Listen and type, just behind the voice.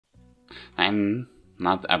I'm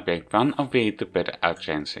not a big fan of VTuber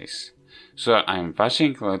agencies, so I'm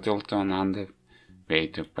watching little to none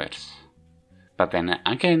VTubers. But then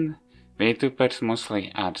again, VTubers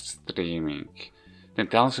mostly are streaming.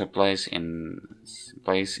 That also plays in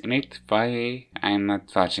it why I'm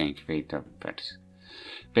not watching VTubers.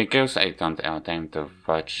 Because I don't have time to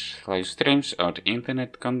watch live streams or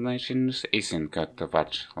internet connections isn't good to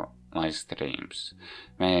watch live streams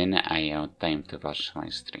when I have time to watch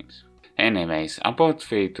live streams. Anyways, about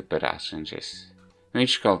VTuber agencies,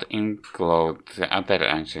 which could include other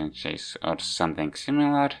agencies or something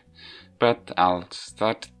similar, but I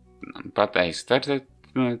started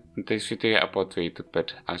this video about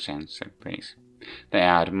VTuber agencies. There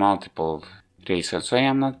are multiple reasons why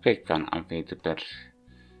I'm not big fan of VTuber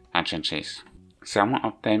agencies. Some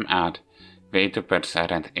of them are VTubers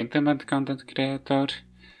aren't internet content creators.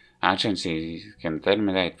 Agencies can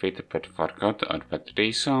terminate VTuber for good or bad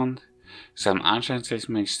reason. Some agencies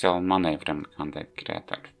may steal money from content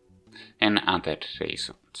creators. And other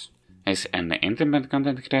reasons. As an internet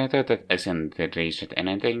content creator that hasn't reached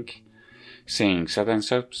anything, seeing sudden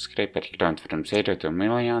subscriber growth from 0 to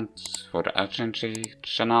millions for agency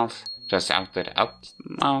channels just after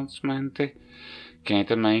announcement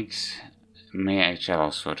kinda makes me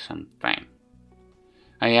jealous for some time.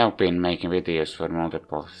 I have been making videos for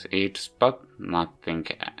multiple years, but nothing.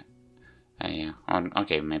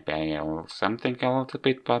 Okay, maybe I have something a little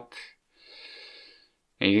bit, but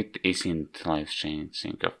it isn't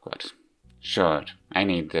life-changing, of course. Sure, I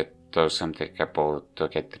need to do something about to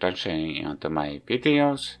get traction into my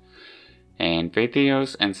videos,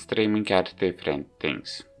 and streaming are different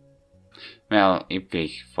things. Well, if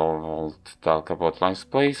we would talk about live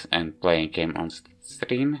plays and playing game on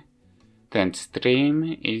stream, then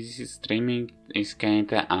streaming is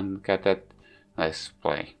kinda uncut let's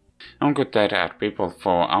play. Good, there are people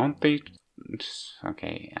for outage.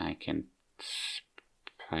 Okay, I can't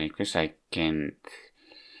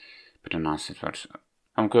pronounce it first.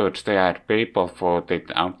 Good, there are people for the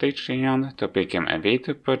outage to become a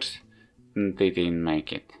VTuber, they didn't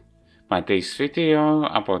make it. But this video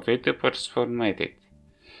about VTubers for made it.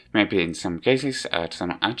 Maybe in some cases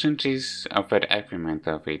some agencies offer equipment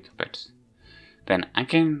of VTubers. Then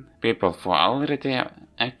again, people who already have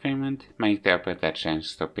equipment make the better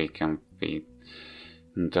chance to become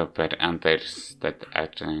VTuber under that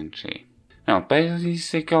agency. Well,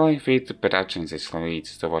 basically, VTuber agencies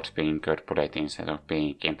leads towards being corporate instead of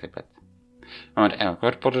being independent, or a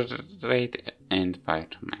corporate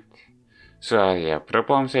environment. So I have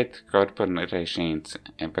problems with corporations'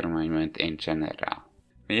 environment in general.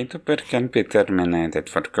 VTuber can be terminated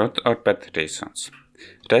for good or bad reasons.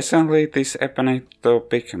 Recently, this happened to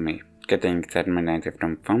Picame, getting terminated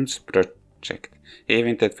from VOMS project,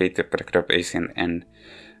 even that VTuber group isn't an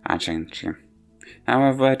agency.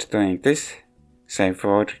 However, doing this, they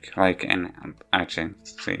work like an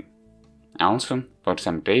agency. Also, for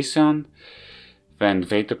some reason, when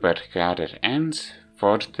VTuber career ends,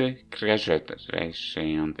 fourth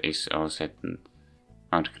graduation is also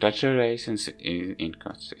or graduations in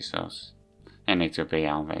cost is also. And it will be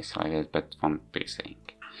always like that, but won't be saying.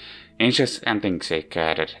 It's just ending the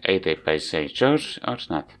career either by say George or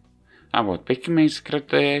not. About Picame's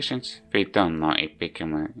graduations, we don't know if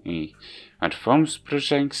Picame or VOMS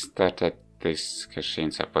project started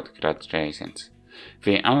discussions about graduations.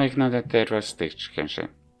 We only know that there was discussion.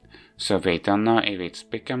 So we don't know if it's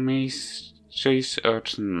Picame's choice or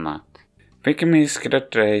not. Picame's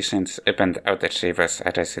graduations happened after she was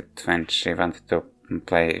arrested when she wanted to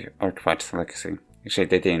play Hogwarts Legacy. She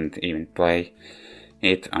didn't even play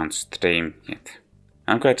it on stream yet.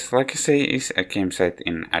 Hogwarts Legacy is a game set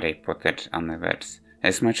in Harry Potter's universe,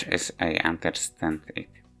 as much as I understand it.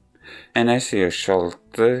 And as you should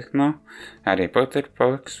know, Harry Potter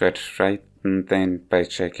books were written by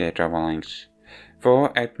J.K. Rowling, who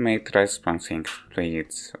had made responding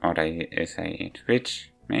tweets or essay,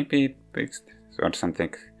 which maybe text or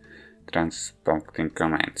something transporting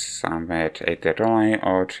comments somewhere either online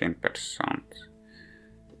or in person.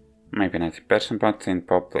 Maybe not in person, but in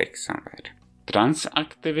public somewhere. Trans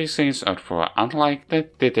activists or for unlike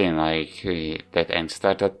that didn't like that and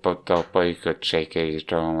started to boycott J.K.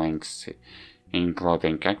 Rowling's,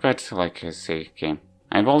 including Hogwarts Legacy game.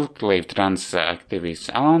 I would leave trans activists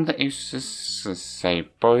alone if they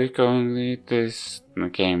boycotted this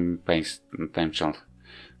game based potential.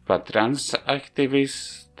 But trans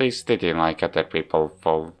activists didn't like other people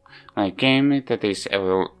for a game that is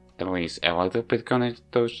at least a little bit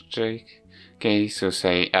connected to J.K. so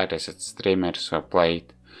say arrested streamers who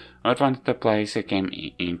played or wanted to play the game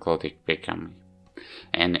including Picame.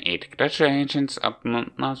 and its graduation's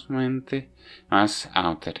announcement was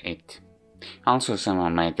after it. Also,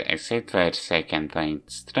 someone made a set where they can find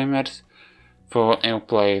streamers for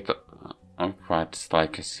upload of what's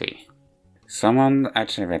legacy. Someone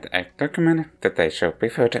achieved a document that they showed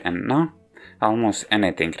before and now almost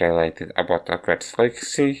anything related about Hogwarts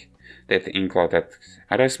legacy that included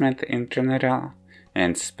harassment in general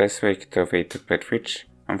and specific to VTuber, which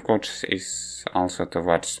of course is also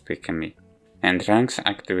towards bigamy. And ranks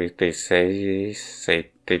activities says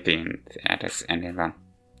they didn't harass anyone.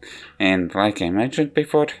 And like I mentioned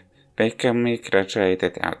before, bigamy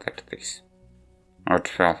graduated out of this. Or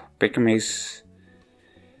well, bigamy's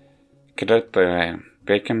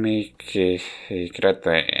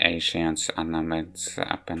graduations ornaments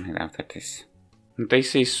happened after this.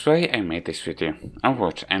 This is why I made this video. Of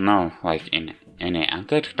course, I know, like in any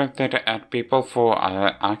other group, there are people who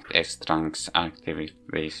act as trans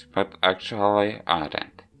activities, but actually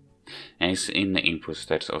aren't, as in the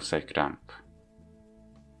imposters of the group.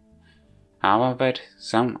 However,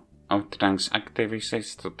 some of trans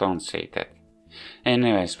activists don't say that.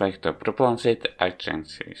 Anyways, back to problems with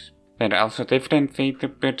agencies. There are also different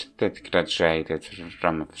VTubers that graduated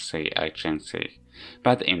from the agency,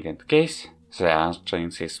 but in that case, the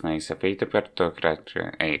agencies made the VTuber to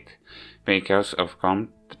graduate because of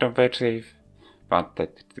controversy what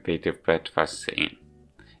that VTuber was in.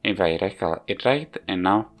 If I recall it right, and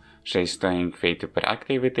now she's doing VTuber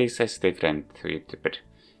activities as different VTuber,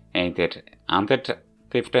 either under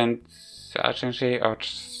different agency or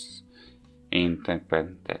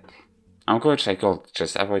independent. Of course, I could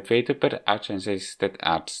just avoid VTuber agencies that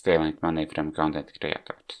are stealing money from content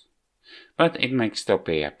creators, but it may still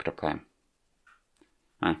be a problem.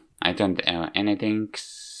 I don't have anything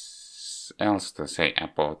else to say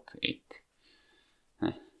about it.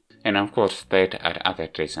 And of course, there are other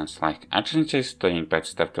reasons, like agencies doing bad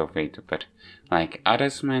stuff to VTuber, like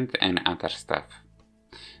harassment and other stuff.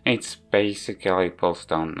 It's basically boils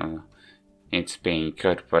down it's being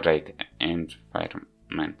corporate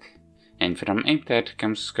environment, and from it there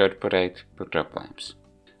comes corporate problems.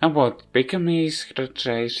 About bigamy's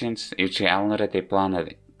graduations, if she already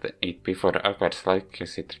planned it before Hogwarts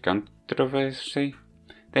legacy controversy,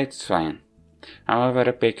 that's fine.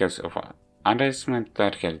 However, because of harassment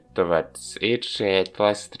targeted towards it, she had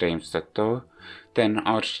less streams to do than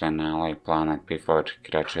originally planned before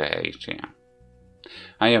graduation.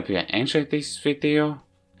 I hope you enjoyed this video,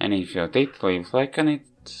 and if you did, leave a like on it,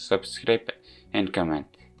 subscribe and comment.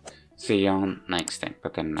 See you on next time,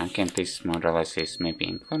 but then again this more or less is maybe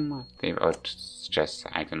informative or just,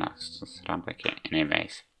 I don't know, rambling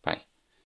anyways.